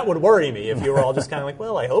campaign, that would worry me if you were all just kind of like,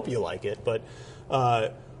 well, I hope you like it. But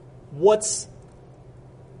what's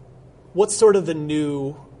sort of the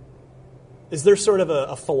new... Is there sort of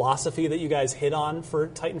a philosophy that you guys hit on for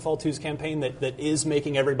Titanfall 2's campaign that is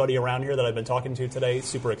making everybody around here that I've been talking to today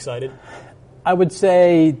super excited? I would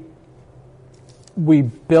say we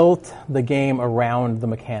built the game around the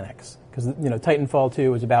mechanics. Because, Titanfall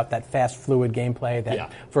 2 is about that fast, fluid gameplay,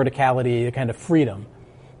 that verticality, the kind of freedom.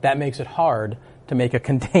 That makes it hard to make a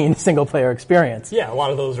contained single-player experience. Yeah, a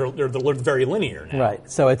lot of those are very linear now.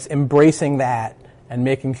 Right. So it's embracing that and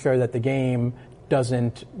making sure that the game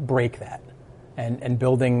doesn't break that. And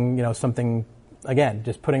building, something, again,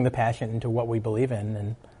 just putting the passion into what we believe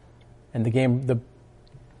in. And the game, the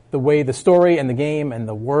way the story and the game and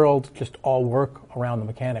the world just all work around the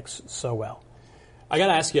mechanics so well. I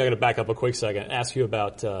got to back up a quick second and ask you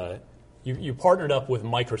about, you partnered up with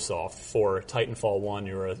Microsoft for Titanfall 1.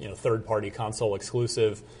 You were a third-party console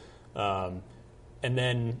exclusive. And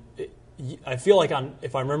then I feel like,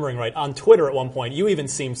 if I'm remembering right, on Twitter at one point, you even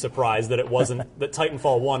seemed surprised that that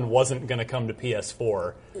Titanfall 1 wasn't going to come to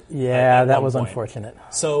PS4. Yeah, that was unfortunate.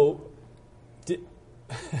 So,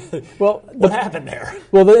 what happened there?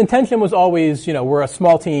 Well, the intention was always, we're a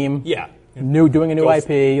small team. Yeah. Doing a new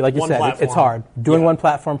IP, like you said, platform. It's hard. Doing one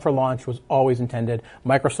platform for launch was always intended.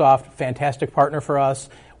 Microsoft, fantastic partner for us.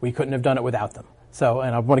 We couldn't have done it without them. So,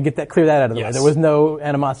 and I want to clear that out of the way. There was no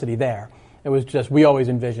animosity there. It was just, we always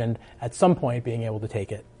envisioned at some point being able to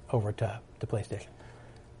take it over to PlayStation.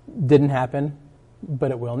 Didn't happen, but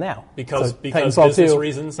it will now. Because business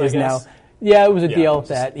reasons, I guess? It was a deal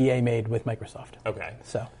that EA made with Microsoft. Okay.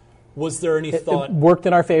 So, was there any thought... It worked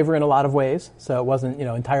in our favor in a lot of ways, so it wasn't,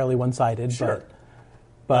 entirely one-sided. Sure.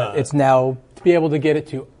 But it's now, to be able to get it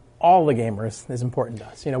to all the gamers is important to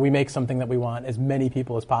us. We make something that we want as many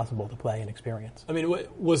people as possible to play and experience. I mean,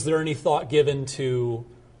 was there any thought given to...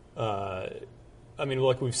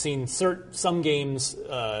 like we've seen some games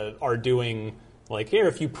are doing, like, here,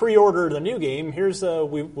 if you pre-order the new game, here's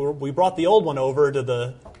we brought the old one over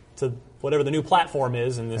to whatever the new platform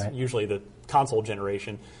is, and this usually the console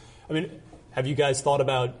generation. I mean, have you guys thought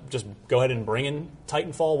about just go ahead and bringing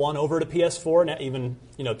Titanfall 1 over to PS4, and even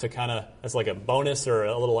to kind of as like a bonus or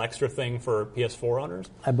a little extra thing for PS4 owners?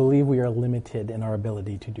 I believe we are limited in our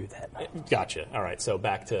ability to do that. Gotcha. All right, so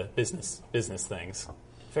back to business things.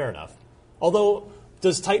 Fair enough. Although,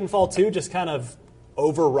 does Titanfall 2 just kind of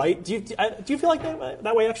overwrite? Do you feel like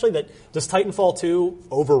that way, actually? That does Titanfall 2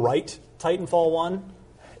 overwrite Titanfall 1?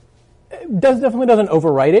 It definitely doesn't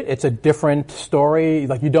overwrite it. It's a different story.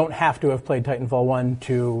 Like, you don't have to have played Titanfall 1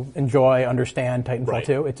 to understand Titanfall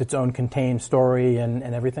 2. It's its own contained story and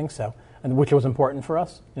everything, which was important for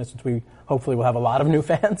us, since we hopefully will have a lot of new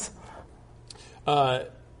fans.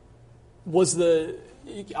 Obviously,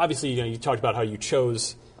 you talked about how you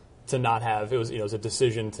chose to not have, it was a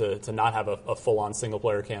decision to not have a full-on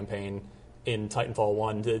single-player campaign in Titanfall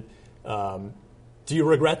 1. Do you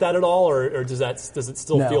regret that at all, or does it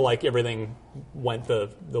still feel like everything went the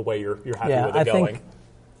way you're happy with it going?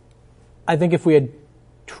 I think if we had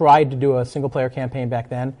tried to do a single-player campaign back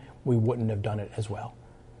then, we wouldn't have done it as well,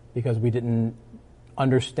 because we didn't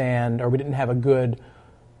understand, or we didn't have a good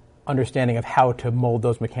understanding of how to mold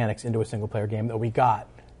those mechanics into a single-player game that we got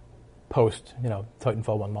post,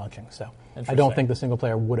 Titanfall 1 launching. So I don't think the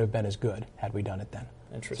single-player would have been as good had we done it then.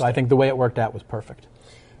 Interesting. So I think the way it worked out was perfect.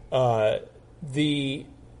 Let's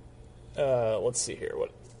see here.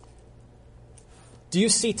 Do you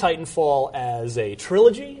see Titanfall as a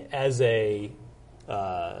trilogy, as a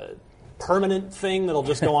permanent thing that'll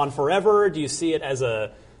just go on forever? Do you see it as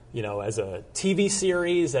a TV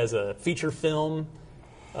series, as a feature film?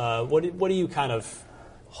 What do you kind of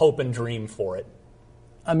hope and dream for it?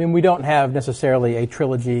 I mean, we don't have necessarily a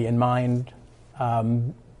trilogy in mind.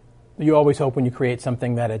 You always hope when you create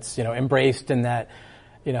something that it's embraced and that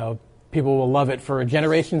people will love it for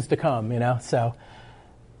generations to come. So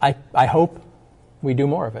I hope we do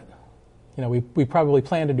more of it. We probably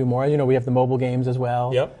plan to do more. We have the mobile games as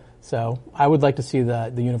well. Yep. So I would like to see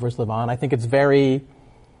the universe live on. I think it's very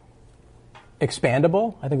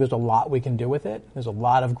expandable. I think there's a lot we can do with it. There's a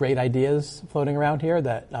lot of great ideas floating around here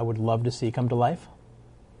that I would love to see come to life.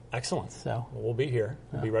 Excellent. So we'll be here.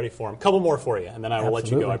 We'll be ready for them. A couple more for you, and then I will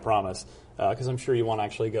let you go, I promise. Because I'm sure you want to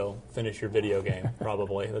actually go finish your video game,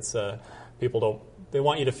 probably. That's they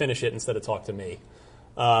want you to finish it instead of talk to me.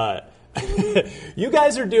 You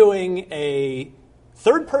guys are doing a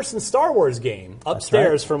third-person Star Wars game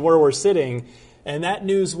upstairs from where we're sitting, and that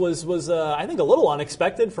news was I think a little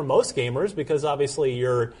unexpected for most gamers because obviously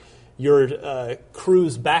your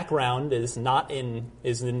crew's background is in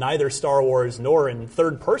neither Star Wars nor in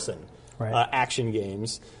third-person action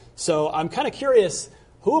games. So I'm kind of curious,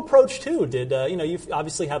 who approached who? Did you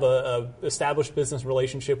obviously have a established business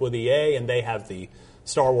relationship with EA, and they have the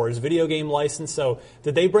Star Wars video game license. So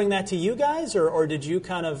did they bring that to you guys, or did you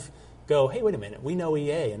kind of go, hey, wait a minute, we know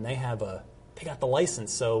EA and they got the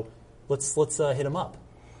license, so let's hit them up?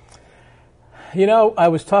 I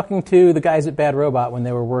was talking to the guys at Bad Robot when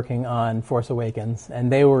they were working on Force Awakens,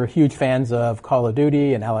 and they were huge fans of Call of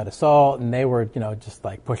Duty and Allied Assault, and they were, just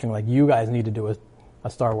like pushing, like, you guys need to do a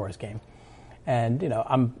Star Wars game. And,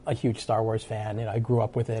 I'm a huge Star Wars fan. I grew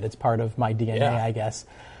up with it. It's part of my DNA, I guess.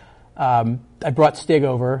 I brought Stig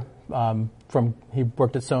over he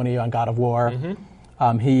worked at Sony on God of War.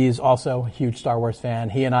 Mm-hmm. He's also a huge Star Wars fan.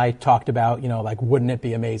 He and I talked about, wouldn't it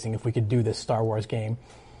be amazing if we could do this Star Wars game?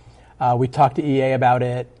 We talked to EA about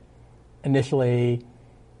it. Initially,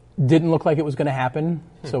 didn't look like it was going to happen.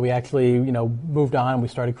 So we actually, moved on. We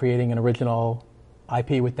started creating an original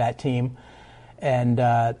IP with that team. And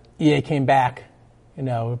EA came back,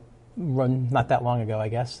 not that long ago, I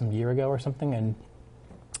guess, a year ago or something,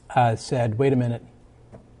 and said, wait a minute,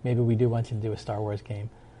 maybe we do want you to do a Star Wars game.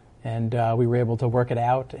 And we were able to work it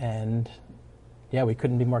out, and we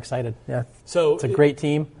couldn't be more excited. Yeah, so it's a great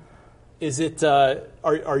team. Is it?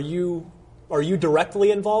 Are you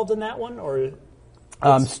directly involved in that one, or?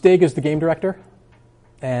 Stig is the game director,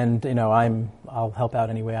 and I'll help out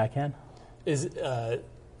any way I can. Is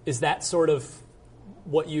that sort of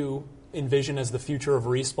what you envision as the future of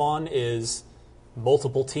Respawn? Is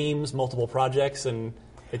multiple teams, multiple projects, and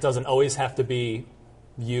it doesn't always have to be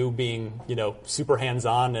you being super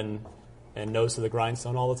hands-on and nose to the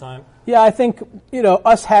grindstone all the time? Yeah, I think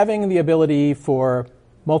us having the ability for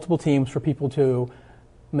multiple teams, for people to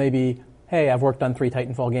maybe, hey, I've worked on 3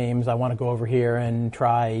 Titanfall games, I want to go over here and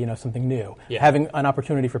try something new. Yeah. Having an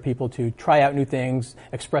opportunity for people to try out new things,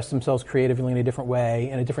 express themselves creatively in a different way,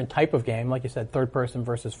 in a different type of game, like you said, third person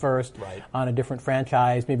versus first, on a different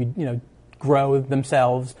franchise, maybe grow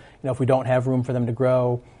themselves. If we don't have room for them to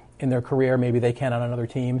grow in their career, maybe they can on another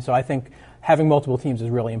team. So I think having multiple teams is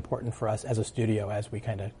really important for us as a studio as we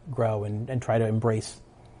kind of grow and try to embrace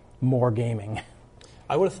more gaming.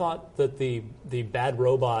 I would have thought that the Bad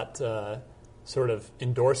Robot sort of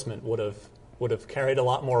endorsement would have carried a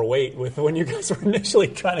lot more weight with when you guys were initially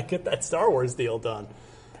trying to get that Star Wars deal done.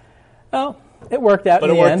 Well, it worked out. But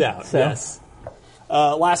in it the worked end, out. So. Yes.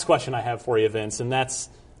 Last question I have for you, Vince, and that's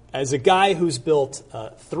as a guy who's built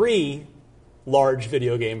 3 large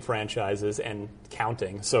video game franchises and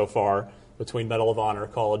counting so far between Medal of Honor,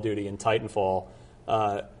 Call of Duty, and Titanfall.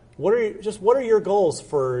 What are your goals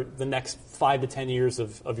for the next 5 to 10 years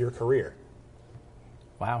of your career?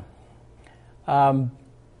 Wow. I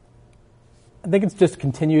think it's just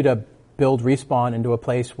continue to build Respawn into a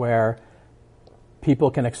place where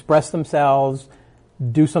people can express themselves,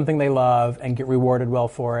 do something they love, and get rewarded well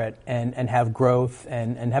for it, and have growth,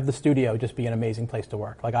 and have the studio just be an amazing place to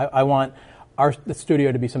work. Like I want the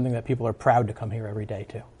studio to be something that people are proud to come here every day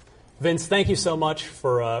to. Vince, thank you so much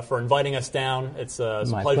for inviting us down. It's a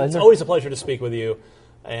pleasure. It's always a pleasure to speak with you.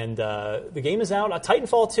 And the game is out.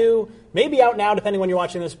 Titanfall 2 may be out now, depending when you're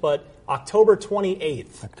watching this, but October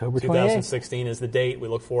 28th, 2016 is the date. We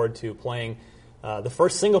look forward to playing the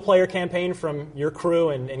first single-player campaign from your crew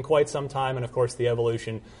in quite some time, and, of course, the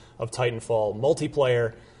evolution of Titanfall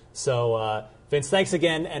multiplayer. So, Vince, thanks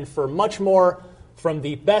again. And for much more from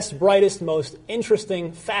the best, brightest, most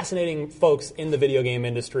interesting, fascinating folks in the video game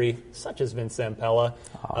industry, such as Vince Zampella.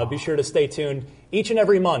 Be sure to stay tuned each and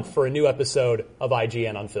every month for a new episode of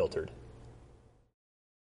IGN Unfiltered.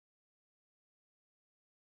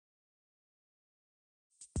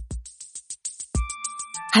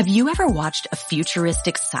 Have you ever watched a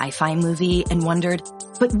futuristic sci-fi movie and wondered,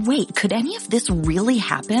 but wait, could any of this really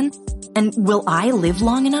happen? And will I live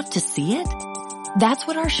long enough to see it? That's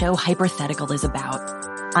what our show Hypothetical is about.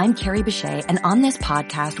 I'm Carrie Bechet, and on this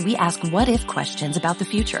podcast, we ask what-if questions about the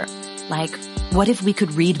future. Like, what if we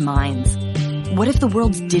could read minds? What if the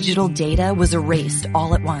world's digital data was erased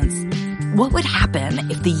all at once? What would happen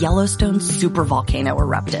if the Yellowstone supervolcano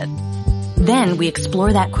erupted? Then we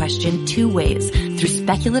explore that question two ways, through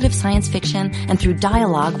speculative science fiction and through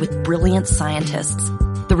dialogue with brilliant scientists.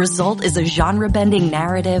 The result is a genre-bending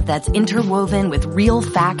narrative that's interwoven with real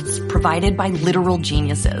facts provided by literal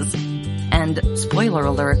geniuses. And, spoiler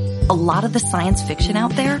alert, a lot of the science fiction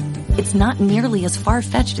out there, it's not nearly as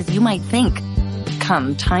far-fetched as you might think.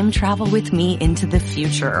 Come time travel with me into the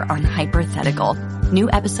future on Hypothetical. New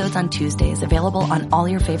episodes on Tuesdays, available on all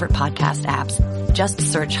your favorite podcast apps. Just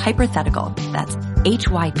search Hypothetical. That's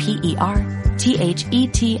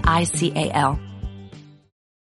Hyperthetical.